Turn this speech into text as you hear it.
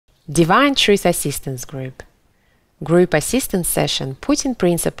Divine Truth Assistance Group. Group assistance session putting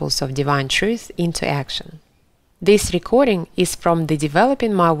principles of divine truth into action. This recording is from the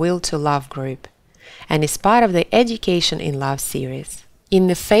Developing My Will to Love group and is part of the Education in Love series. In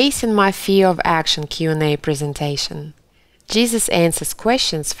the Facing My Fear of Action Q&A presentation, Jesus answers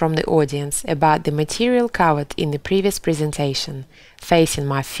questions from the audience about the material covered in the previous presentation, Facing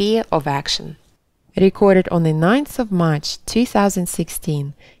My Fear of Action. Recorded on the 9th of March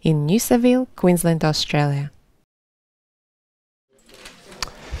 2016 in Noosaville, Queensland, Australia.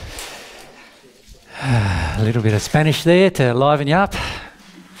 A little bit of Spanish there to liven you up.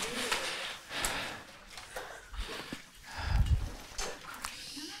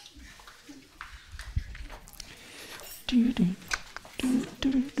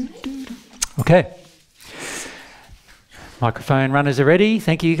 Okay. Microphone runners are ready.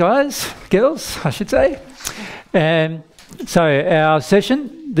 Thank you guys, girls, I should say. So our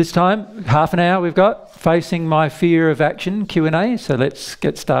session this time, half an hour we've got, Facing My Fear of Action Q&A. So let's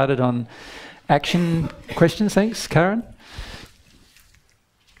get started on action questions. Thanks, Karen.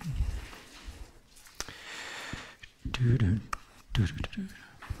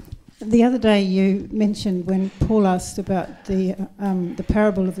 The other day you mentioned when Paul asked about the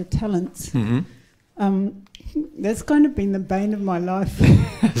parable of the talents. Mm-hmm. That's kind of been the bane of my life.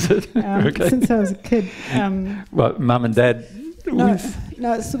 Is it? Okay. Since I was a kid. What, mum and dad? No,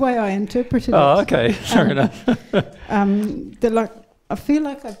 it's the way I interpreted it. Oh, okay, fair enough. I feel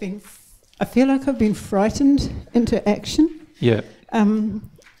like I've been frightened into action. Yeah. And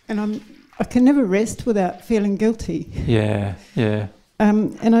I can never rest without feeling guilty. Yeah, yeah.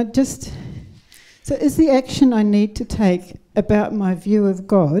 So is the action I need to take about my view of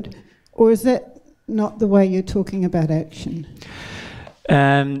God, or is that not the way you're talking about action?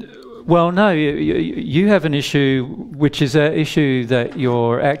 Well, no, you have an issue which is an issue that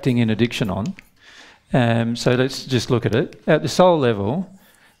you're acting in addiction on. So let's just look at it. At the soul level,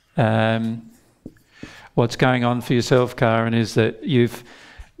 what's going on for yourself, Karen, is that you've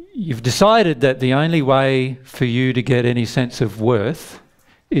decided that the only way for you to get any sense of worth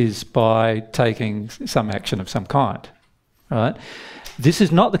is by taking some action of some kind, right? This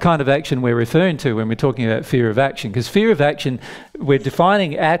is not the kind of action we're referring to when we're talking about fear of action, because fear of action, we're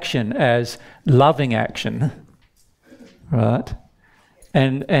defining action as loving action, right?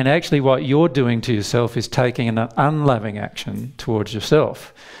 And actually what you're doing to yourself is taking an unloving action towards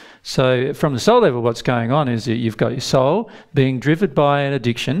yourself. So from the soul level, what's going on is that you've got your soul being driven by an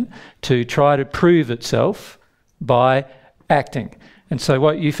addiction to try to prove itself by acting. And so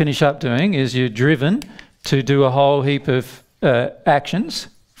what you finish up doing is you're driven to do a whole heap of actions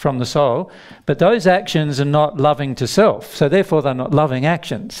from the soul, but those actions are not loving to self, so therefore they're not loving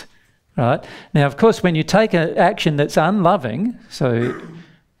actions, right? Now, of course, when you take an action that's unloving, so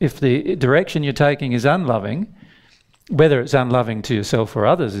if the direction you're taking is unloving, whether it's unloving to yourself or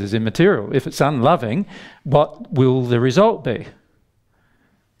others is immaterial. If it's unloving, what will the result be?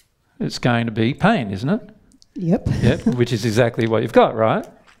 It's going to be pain, isn't it? Yep. Yep, which is exactly what you've got, right?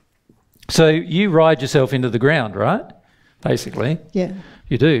 So you ride yourself into the ground, right? Basically. Yeah.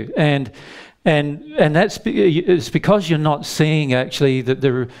 You do. And it's because you're not seeing actually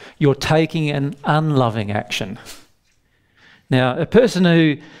that you're taking an unloving action. Now, a person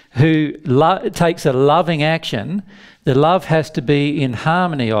who takes a loving action, the love has to be in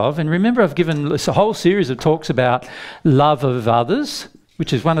harmony of, and remember I've given this a whole series of talks about love of others,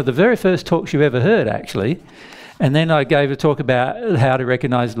 which is one of the very first talks you ever heard actually, and then I gave a talk about how to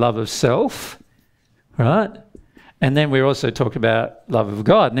recognise love of self, right? And then we also talked about love of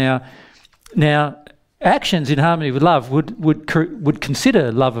God. Now actions in harmony with love would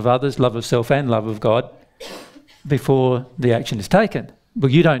consider love of others, love of self and love of God before the action is taken.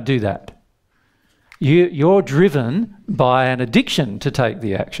 Well, you don't do that. You're driven by an addiction to take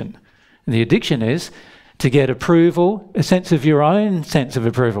the action. And the addiction is to get approval, a sense of your own sense of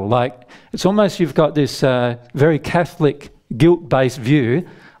approval. Like, it's almost you've got this very Catholic guilt-based view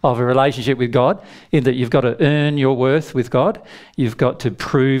of a relationship with God, in that you've got to earn your worth with God, you've got to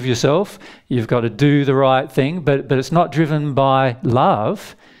prove yourself, you've got to do the right thing, but it's not driven by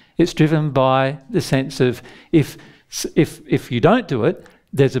love, it's driven by the sense of if you don't do it,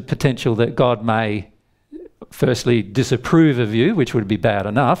 there's a potential that God may firstly disapprove of you, which would be bad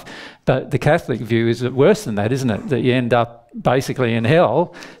enough, but the Catholic view is worse than that, isn't it? That you end up basically in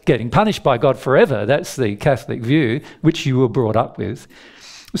hell, getting punished by God forever. That's the Catholic view, which you were brought up with.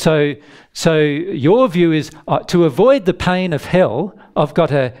 So your view is to avoid the pain of hell, I've got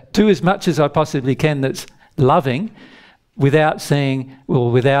to do as much as I possibly can that's loving, without seeing, well,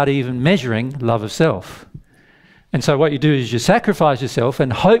 without even measuring love of self. And so what you do is you sacrifice yourself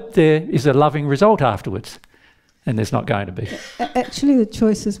and hope there is a loving result afterwards. And there's not going to be. Actually, the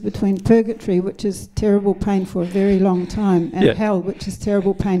choice is between purgatory, which is terrible pain for a very long time, and hell, which is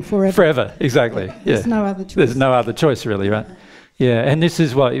terrible pain forever. Forever, exactly. There's no other choice. There's no other choice, really, right? Yeah, and this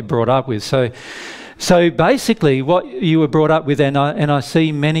is what you brought up with. So basically, what you were brought up with, and I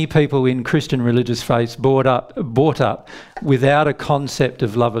see many people in Christian religious faiths brought up without a concept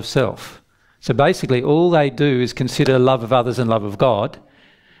of love of self. So basically, all they do is consider love of others and love of God,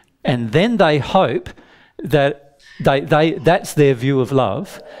 and then they hope that that's their view of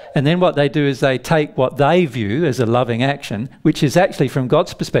love, and then what they do is they take what they view as a loving action, which is actually from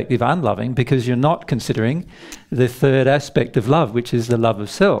God's perspective unloving, because you're not considering the third aspect of love, which is the love of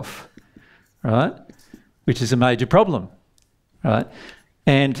self, right? Which is a major problem, right?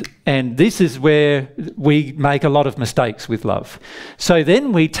 And this is where we make a lot of mistakes with love. So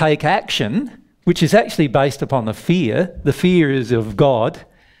then we take action, which is actually based upon the fear. The fear is of God's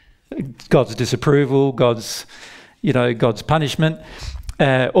disapproval, God's punishment,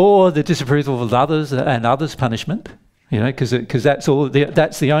 or the disapproval of others and others' punishment. Because that's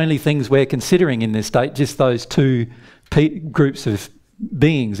the only things we're considering in this state, just those two groups of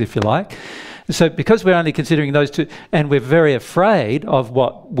beings, if you like. So because we're only considering those two, and we're very afraid of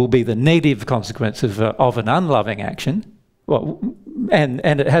what will be the negative consequence of an unloving action, and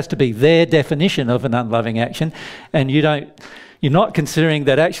it has to be their definition of an unloving action, and you're not considering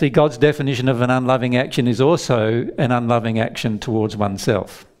that actually God's definition of an unloving action is also an unloving action towards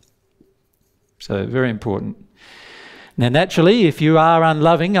oneself. So very important. Now naturally, if you are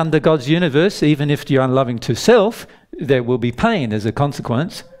unloving under God's universe, even if you're unloving to self, there will be pain as a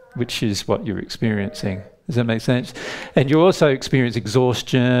consequence, which is what you're experiencing. Does that make sense? And you also experience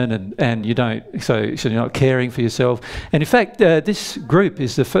exhaustion, and so you're not caring for yourself. And in fact, this group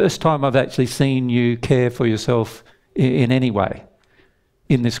is the first time I've actually seen you care for yourself in any way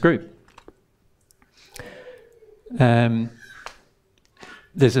in this group. There's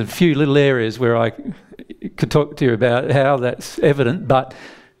a few little areas where I could talk to you about how that's evident, but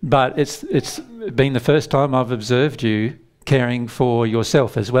it's been the first time I've observed you caring for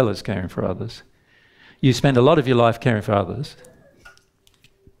yourself as well as caring for others. You spend a lot of your life caring for others.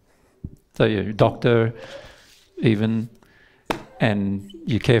 So you're a doctor even, and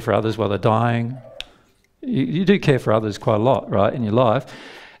you care for others while they're dying. You do care for others quite a lot, right, in your life.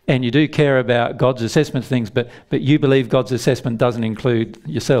 And you do care about God's assessment of things, but you believe God's assessment doesn't include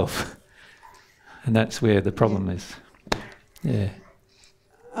yourself. And that's where the problem is. Yeah.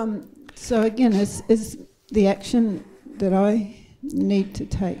 So again, is the action that I need to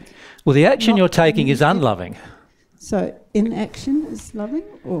take? Well, the action you're taking is unloving. So inaction is loving,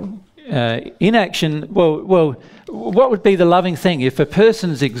 or? Inaction, well, what would be the loving thing? If a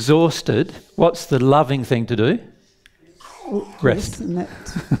person's exhausted, what's the loving thing to do? Rest.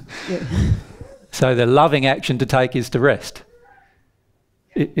 Yeah. So the loving action to take is to rest,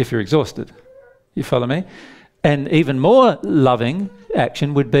 if you're exhausted. You follow me? And even more loving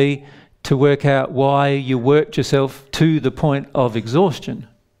action would be to work out why you worked yourself to the point of exhaustion.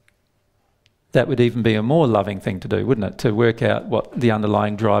 That would even be a more loving thing to do, wouldn't it? To work out what the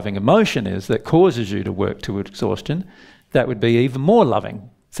underlying driving emotion is that causes you to work to exhaustion. That would be even more loving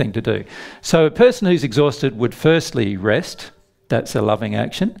thing to do. So a person who's exhausted would firstly rest. That's a loving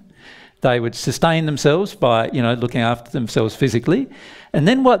action. They would sustain themselves by, looking after themselves physically. And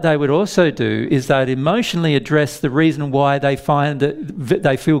then what they would also do is they'd emotionally address the reason why they find that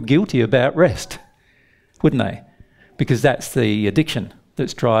they feel guilty about rest, wouldn't they? Because that's the addiction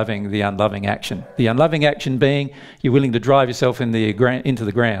that's driving the unloving action. The unloving action being you're willing to drive yourself into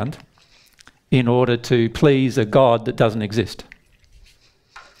the ground in order to please a God that doesn't exist.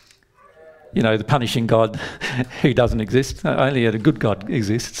 The punishing God who doesn't exist. Only a good God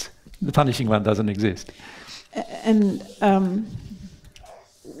exists. The punishing one doesn't exist. And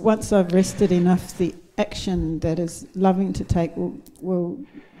once I've rested enough, the action that is loving to take will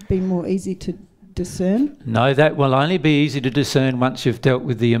be more easy to discern? No, that will only be easy to discern once you've dealt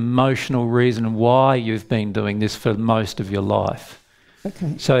with the emotional reason why you've been doing this for most of your life.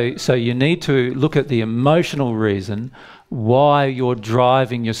 Okay. So you need to look at the emotional reason why you're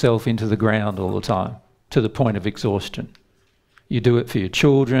driving yourself into the ground all the time, to the point of exhaustion. You do it for your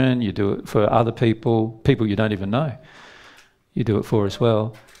children, you do it for other people you don't even know. You do it for as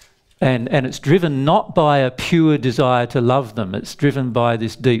well. And it's driven not by a pure desire to love them, it's driven by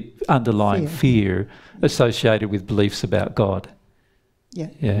this deep underlying fear associated with beliefs about God. Yeah.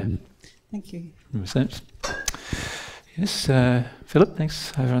 Yeah. Thank you. Makes sense. Yes, Philip,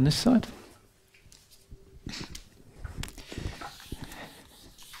 thanks. Over on this side.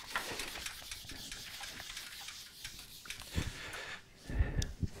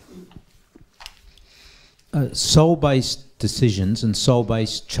 soul-based decisions and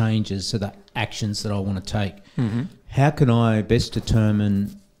soul-based changes, so the actions that I want to take. Mm-hmm. How can I best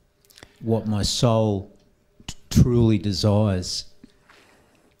determine what my soul truly desires,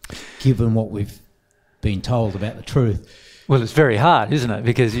 given what we've been told about the truth? Well, it's very hard, isn't it?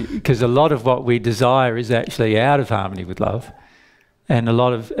 Because a lot of what we desire is actually out of harmony with love, and a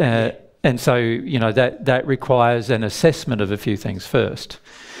lot of and so that requires an assessment of a few things first.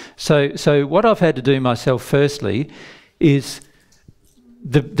 So what I've had to do myself firstly is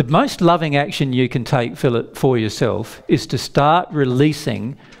the most loving action you can take, Philip, for yourself is to start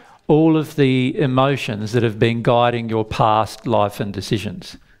releasing all of the emotions that have been guiding your past life and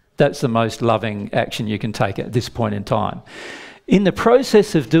decisions. That's the most loving action you can take at this point in time. In the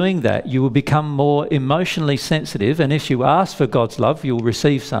process of doing that, you will become more emotionally sensitive, and if you ask for God's love, you'll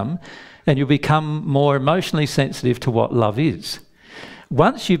receive some, and you'll become more emotionally sensitive to what love is.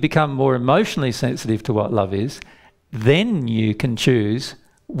 Once you become more emotionally sensitive to what love is, then you can choose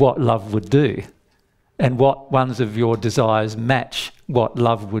what love would do and what ones of your desires match what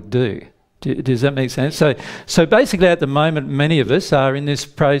love would do. Does that make sense? So basically at the moment, many of us are in this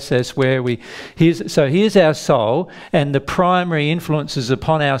process where here's our soul, and the primary influences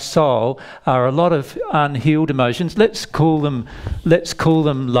upon our soul are a lot of unhealed emotions. Let's call them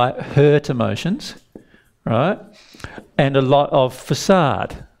like hurt emotions, right? And a lot of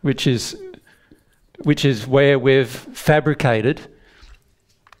facade, which is where we've fabricated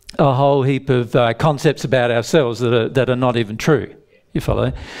a whole heap of concepts about ourselves that are not even true. You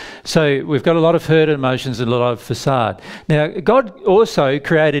follow? So we've got a lot of hurt emotions and a lot of facade. Now, God also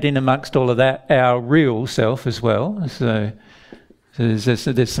created in amongst all of that our real self as well. So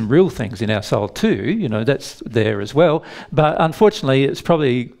there's some real things in our soul too, that's there as well. But unfortunately, it's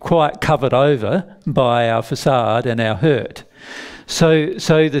probably quite covered over by our facade and our hurt. So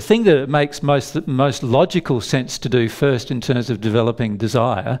the thing that it makes most logical sense to do first in terms of developing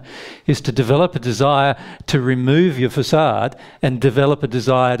desire is to develop a desire to remove your facade and develop a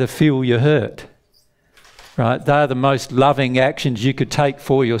desire to feel your hurt. Right? They are the most loving actions you could take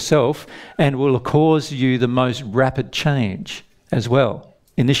for yourself and will cause you the most rapid change as well,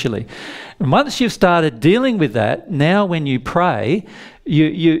 initially. And once you've started dealing with that, now when you pray,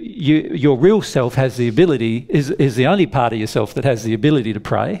 your real self has the ability, is the only part of yourself that has the ability to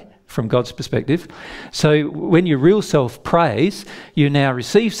pray from God's perspective. So when your real self prays, you now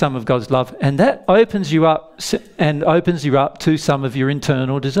receive some of God's love, and that opens you up to some of your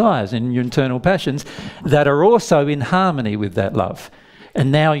internal desires and your internal passions that are also in harmony with that love. And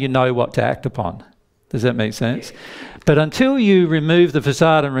now you know what to act upon. Does that make sense? But until you remove the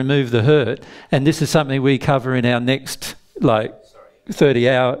facade and remove the hurt, and this is something we cover in our next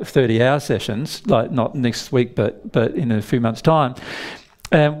 30-hour sessions, like not next week, but in a few months' time.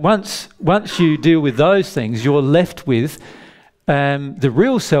 Once you deal with those things, you're left with the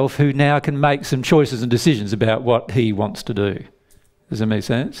real self, who now can make some choices and decisions about what he wants to do. Does that make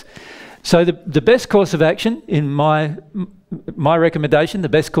sense? So the best course of action, in my recommendation, the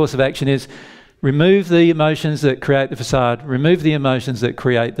best course of action is remove the emotions that create the facade, remove the emotions that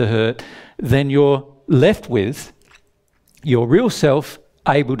create the hurt, then you're left with your real self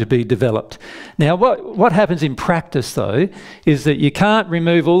able to be developed. Now, what happens in practice, though, is that you can't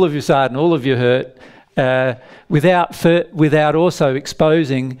remove all of your facade and all of your hurt without also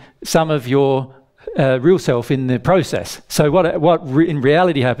exposing some of your real self in the process. So what in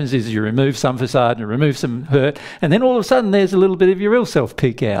reality happens is you remove some facade and remove some hurt, and then all of a sudden there's a little bit of your real self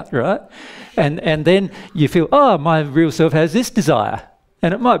peek out, right? And then you feel, oh, my real self has this desire.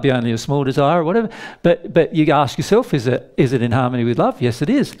 And it might be only a small desire or whatever, but you ask yourself, is it in harmony with love? Yes, it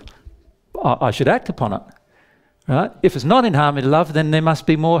is. I should act upon it, right? If it's not in harmony with love, then there must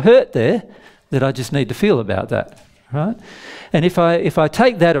be more hurt there that I just need to feel about that, right? And if I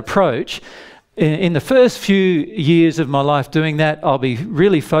take that approach, in the first few years of my life doing that, I'll be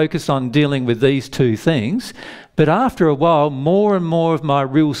really focused on dealing with these two things. But after a while, more and more of my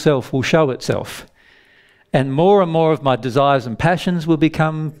real self will show itself. And more of my desires and passions will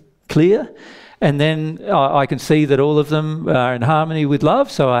become clear. And then I can see that all of them are in harmony with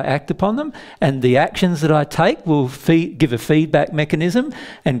love, so I act upon them. And the actions that I take will give a feedback mechanism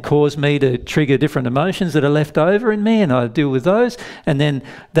and cause me to trigger different emotions that are left over in me, and I deal with those. And then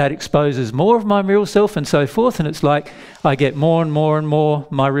that exposes more of my real self and so forth. And it's like I get more and more and more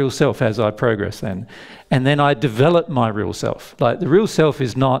my real self as I progress then. And then I develop my real self. Like, the real self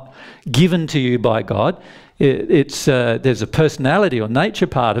is not given to you by God. There's a personality or nature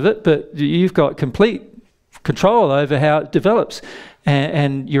part of it, but you've got complete control over how it develops,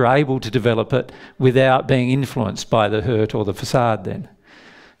 and you're able to develop it without being influenced by the hurt or the facade then.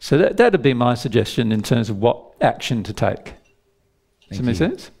 So that'd be my suggestion in terms of what action to take. Does that make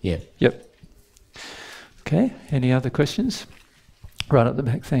sense? Yeah. Yep. Okay, any other questions? Right at the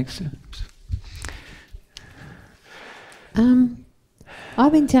back, thanks.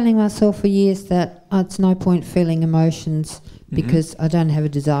 I've been telling myself for years that it's no point feeling emotions because I don't have a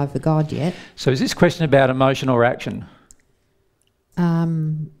desire for God yet. So is this question about emotion or action?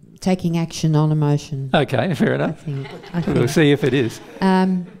 Taking action on emotion. Okay, fair enough. I think. We'll see if it is.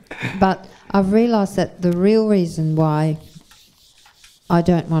 But I've realised that the real reason why I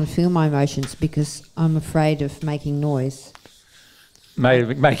don't want to feel my emotions because I'm afraid of making noise.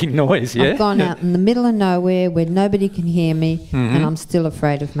 Making noise, yeah? I've gone out in the middle of nowhere where nobody can hear me and I'm still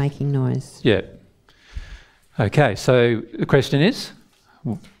afraid of making noise. Yeah. Okay, so the question is,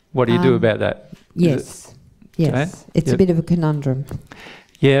 what do you do about that? Yes, yes. Okay. It's a bit of a conundrum.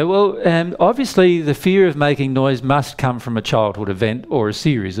 Yeah, well, obviously the fear of making noise must come from a childhood event or a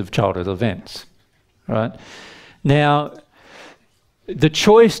series of childhood events, right? Now, the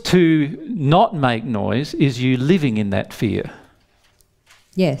choice to not make noise is you living in that fear.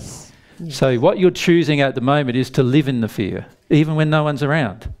 Yes. Yes. So what you're choosing at the moment is to live in the fear, even when no one's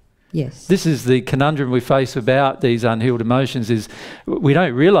around. Yes. This is the conundrum we face about these unhealed emotions, is we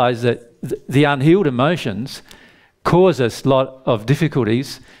don't realise that the unhealed emotions cause us a lot of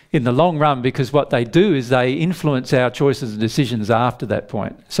difficulties in the long run, because what they do is they influence our choices and decisions after that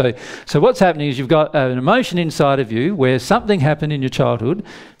point. So what's happening is you've got an emotion inside of you where something happened in your childhood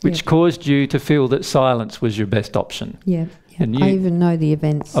which caused you to feel that silence was your best option. Yeah. And I even know the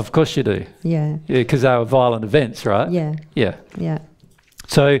events. Of course you do. Yeah. Yeah, because they were violent events, right? Yeah. Yeah. Yeah.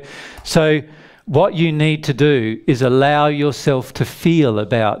 So what you need to do is allow yourself to feel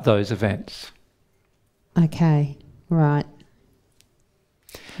about those events. Okay. Right.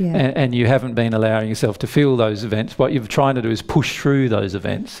 Yeah. And you haven't been allowing yourself to feel those events. What you're trying to do is push through those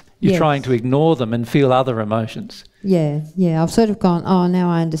events. You're trying to ignore them and feel other emotions. Yeah, yeah. I've sort of gone, oh, now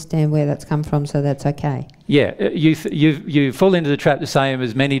I understand where that's come from, so that's okay. Yeah, you fall into the trap the same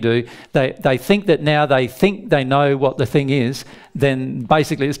as many do. They think that now they think they know what the thing is, then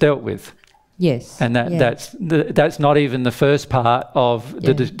basically it's dealt with. Yes. And that's not even the first part of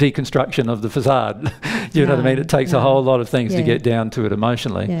the deconstruction of the facade. You know what I mean? It takes a whole lot of things to get down to it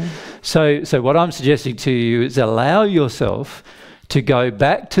emotionally. Yeah. So what I'm suggesting to you is allow yourself to go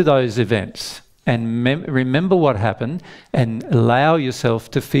back to those events and remember what happened and allow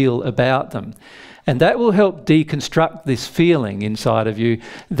yourself to feel about them. And that will help deconstruct this feeling inside of you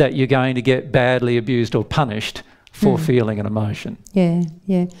that you're going to get badly abused or punished for feeling an emotion. Yeah,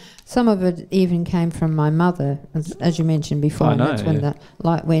 yeah. Some of it even came from my mother, as you mentioned before. I know, and that's when the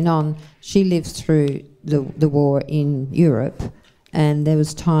light went on. She lived through the war in Europe, and there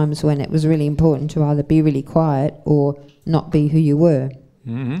was times when it was really important to either be really quiet or not be who you were.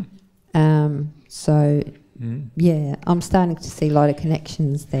 Yeah, I'm starting to see a lot of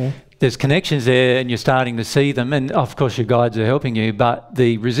connections there. There's connections there and you're starting to see them, and of course your guides are helping you, but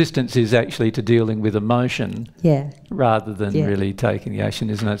the resistance is actually to dealing with emotion rather than really taking the action,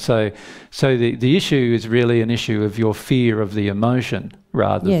 isn't it? So the issue is really an issue of your fear of the emotion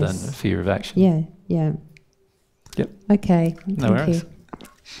rather than a fear of action. Yeah, yeah. Yep. Okay, No thank worries. you.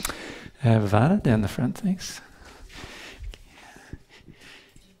 Vivana, down the front, thanks.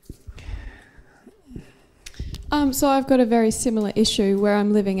 So I've got a very similar issue where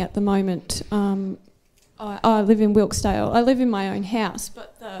I'm living at the moment. I live in Wilkesdale. I live in my own house,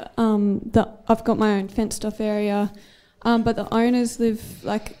 but I've got my own fenced-off area. But the owners live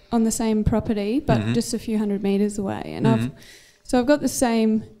like on the same property, but just a few hundred metres away. And I've got the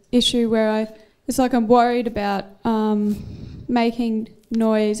same issue where it's like I'm worried about making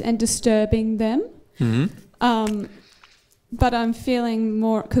noise and disturbing them. But I'm feeling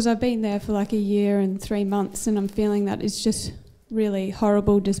more, because I've been there for like a year and 3 months, and I'm feeling that it's just really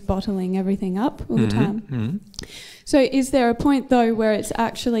horrible, just bottling everything up all the time. So is there a point though where it's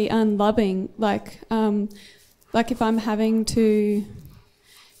actually unloving, like if I'm having to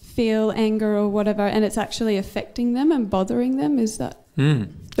feel anger or whatever and it's actually affecting them and bothering them, is that?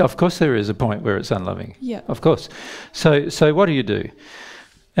 Of course there is a point where it's unloving. Yeah. Of course. So what do you do?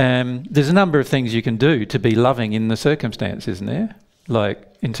 There's a number of things you can do to be loving in the circumstance, isn't there? Like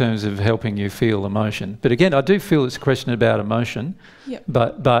in terms of helping you feel emotion. But again, I do feel it's a question about emotion. Yep.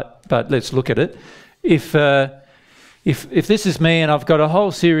 But let's look at it. If this is me and I've got a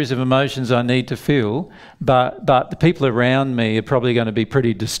whole series of emotions I need to feel, but the people around me are probably going to be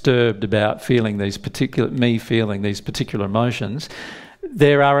pretty disturbed about feeling these particular emotions,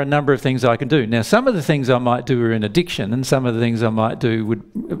 there are a number of things I can do. Now, some of the things I might do are in addiction, and some of the things I might do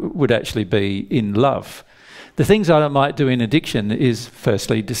would actually be in love. The things I might do in addiction is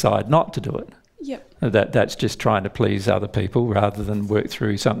firstly decide not to do it. Yep. That's just trying to please other people rather than work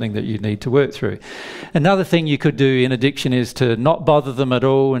through something that you need to work through. Another thing you could do in addiction is to not bother them at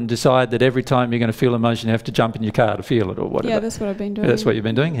all and decide that every time you're going to feel emotion you have to jump in your car to feel it or whatever. Yeah, that's what I've been doing. That's what you've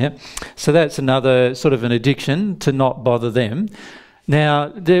been doing, yeah. So that's another sort of an addiction, to not bother them. Now,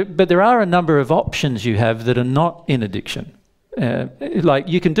 but there are a number of options you have that are not in addiction. Like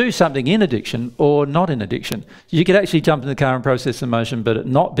you can do something in addiction or not in addiction. You could actually jump in the car and process emotion but it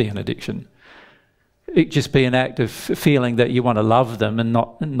not be an addiction. It just be an act of feeling that you want to love them and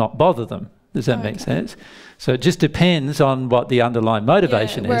not bother them. Does that make sense? So it just depends on what the underlying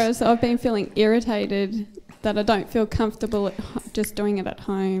motivation is. Whereas I've been feeling irritated that I don't feel comfortable just doing it at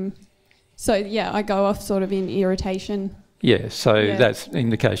home. So yeah, I go off sort of in irritation. Yeah, so that's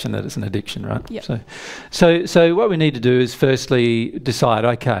indication that it's an addiction, right? Yep. So what we need to do is firstly decide,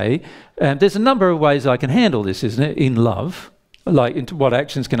 okay, there's a number of ways I can handle this, isn't it, in love. Like, into what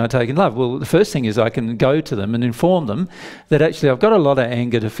actions can I take in love? Well, the first thing is I can go to them and inform them that actually I've got a lot of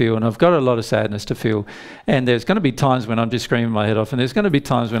anger to feel and I've got a lot of sadness to feel, and there's going to be times when I'm just screaming my head off and there's going to be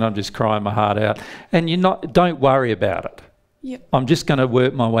times when I'm just crying my heart out, and don't worry about it. Yep. I'm just going to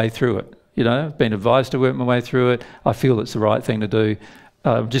work my way through it. You know, I've been advised to work my way through it. I feel it's the right thing to do.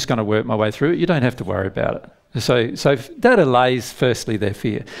 I'm just going to work my way through it. You don't have to worry about it. So that allays, firstly, their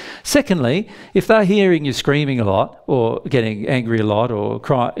fear. Secondly, if they're hearing you screaming a lot or getting angry a lot or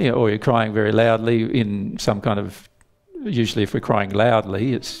or you're crying very loudly in some kind of, usually if we're crying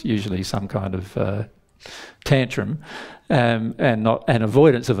loudly, it's usually some kind of tantrum and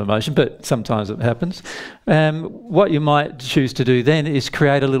avoidance of emotion, but sometimes it happens. What you might choose to do then is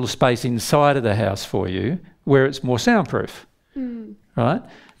create a little space inside of the house for you where it's more soundproof, right?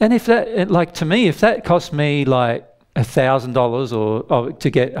 And if that, like to me, if that cost me like $1,000 or to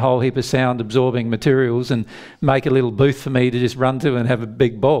get a whole heap of sound absorbing materials and make a little booth for me to just run to and have a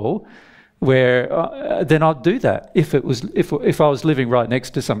big ball, where then I'd do that if I was living right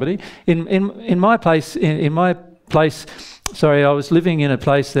next to somebody. In my place, I was living in a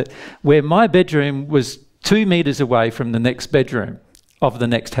place where my bedroom was 2 meters away from the next bedroom of the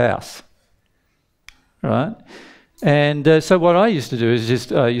next house, right? And so what I used to do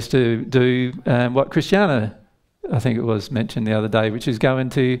is I used to do what Christiana, I think it was, mentioned the other day, which is go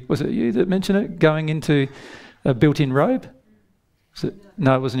into, was it you that mentioned it? Going into a built-in robe?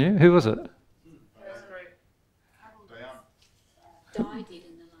 No, it wasn't you. Who was it?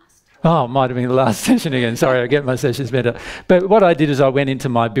 Oh, might have been the last session again. Sorry, I get my sessions better. But what I did is I went into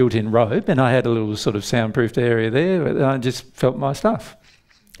my built-in robe and I had a little sort of soundproofed area there and I just felt my stuff,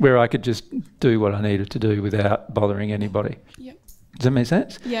 where I could just do what I needed to do without bothering anybody. Yep. Does that make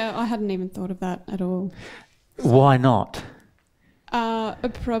sense? Yeah, I hadn't even thought of that at all. Why not?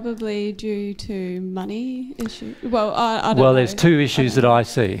 Probably due to money issues. Well, I don't know. Well, there's two issues that I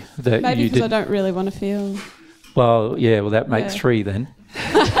see that maybe you because I don't really want to feel. Well, yeah. Well, that makes three then.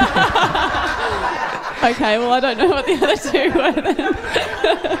 Okay. Well, I don't know what the other two were then.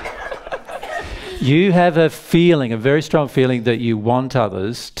 You have a feeling, a very strong feeling, that you want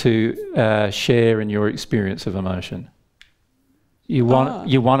others to share in your experience of emotion. You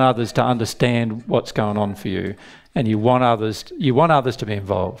want others to understand what's going on for you, and you want others to be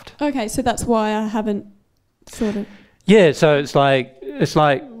involved. Okay, so that's why I haven't sort of. Yeah, so it's like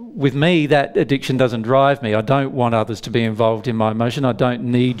with me, that addiction doesn't drive me. I don't want others to be involved in my emotion. I don't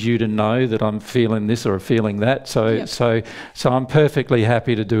need you to know that I'm feeling this or feeling that. So I'm perfectly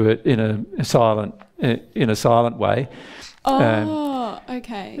happy to do it in a silent way. Oh,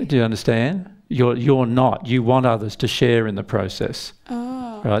 okay. Do you understand? You're not. You want others to share in the process.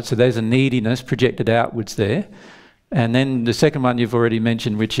 Oh. Right. So there's a neediness projected outwards there, and then the second one you've already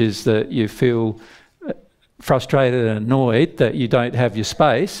mentioned, which is that you feel frustrated and annoyed that you don't have your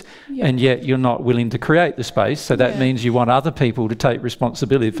space, and yet you're not willing to create the space. So that means you want other people to take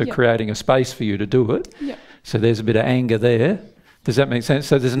responsibility for creating a space for you to do it. Yep. So there's a bit of anger there. Does that make sense?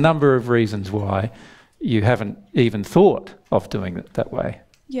 So there's a number of reasons why you haven't even thought of doing it that way.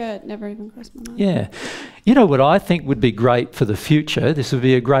 Yeah, it never even crossed my mind. Yeah. You know what I think would be great for the future? This would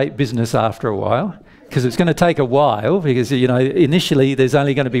be a great business after a while, because it's going to take a while, because, you know, initially there's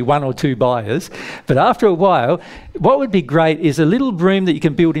only going to be 1 or 2 buyers. But after a while, what would be great is a little room that you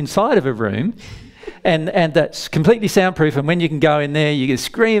can build inside of a room, and that's completely soundproof, and when you can go in there, you can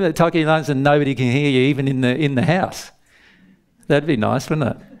scream at the top of your lungs and nobody can hear you, even in the house. That'd be nice,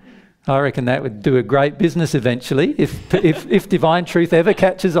 wouldn't it? I reckon that would do a great business eventually, if divine truth ever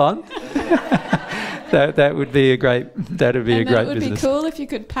catches on. That would be a great business. That would be cool if you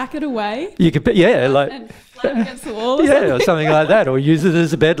could pack it away. You could, and against the wall. Yeah, or something like that, or use it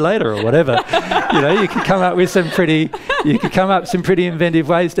as a bed later, or whatever. You could come up with some pretty inventive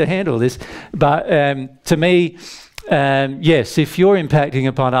ways to handle this. But to me, yes, if you're impacting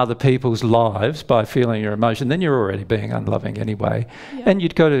upon other people's lives by feeling your emotion, then you're already being unloving anyway. Yeah. And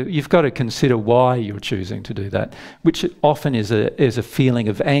you've got to consider why you're choosing to do that, which often is a feeling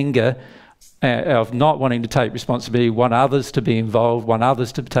of anger, of not wanting to take responsibility, want others to be involved, want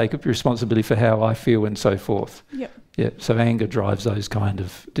others to take responsibility for how I feel, and so forth. Yep. Yeah. So anger drives those kind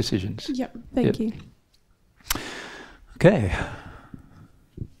of decisions. Yep. Thank you. Okay.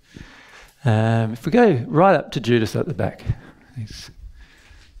 If we go right up to Judith at the back. Thanks.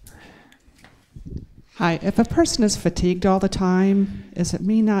 Hi. If a person is fatigued all the time, is it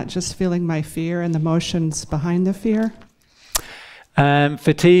me not just feeling my fear and the emotions behind the fear?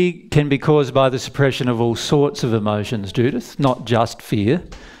 Fatigue can be caused by the suppression of all sorts of emotions, Judith, not just fear.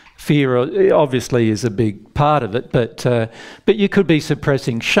 Fear obviously is a big part of it, but you could be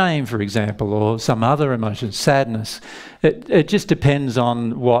suppressing shame, for example, or some other emotion, sadness. It just depends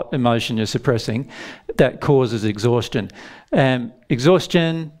on what emotion you're suppressing that causes exhaustion.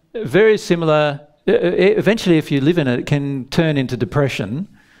 Exhaustion, very similar. Eventually, if you live in it, it can turn into depression,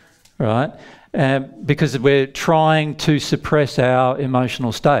 right? Because we're trying to suppress our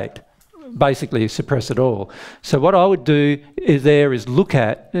emotional state. Basically suppress it all. So what I would do is look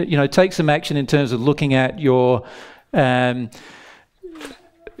at, take some action in terms of looking at your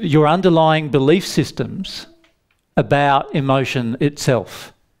underlying belief systems about emotion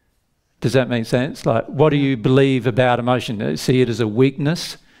itself. Does that make sense? Like, what do you believe about emotion? You see it as a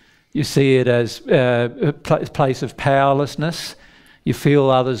weakness. You see it as a place of powerlessness. You feel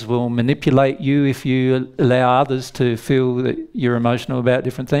others will manipulate you if you allow others to feel that you're emotional about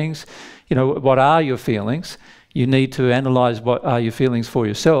different things. What are your feelings? You need to analyse what are your feelings for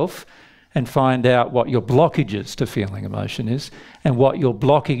yourself and find out what your blockages to feeling emotion is and what your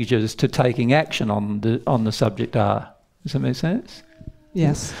blockages to taking action on the subject are. Does that make sense?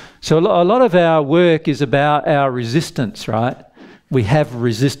 Yes. So a lot of our work is about our resistance, right? We have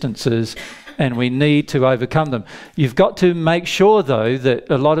resistances and we need to overcome them. You've got to make sure, though, that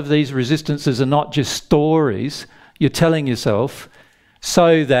a lot of these resistances are not just stories you're telling yourself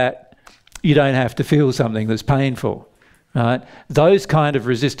so that you don't have to feel something that's painful, right? Those kind of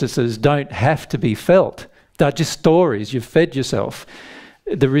resistances don't have to be felt. They're just stories you've fed yourself.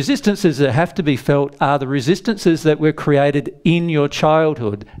 The resistances that have to be felt are the resistances that were created in your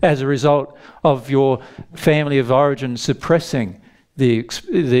childhood as a result of your family of origin suppressing the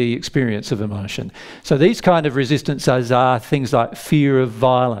experience of emotion. So these kind of resistances are things like fear of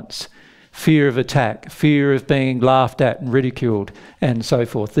violence, fear of attack, fear of being laughed at and ridiculed, and so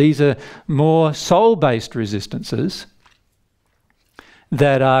forth. These are more soul-based resistances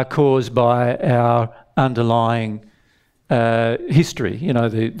that are caused by our underlying history,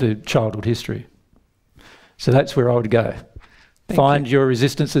 the childhood history. So that's where I would go. Find your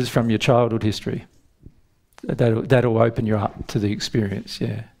resistances from your childhood history. That'll open you up to the experience,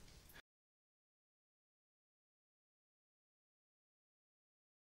 yeah.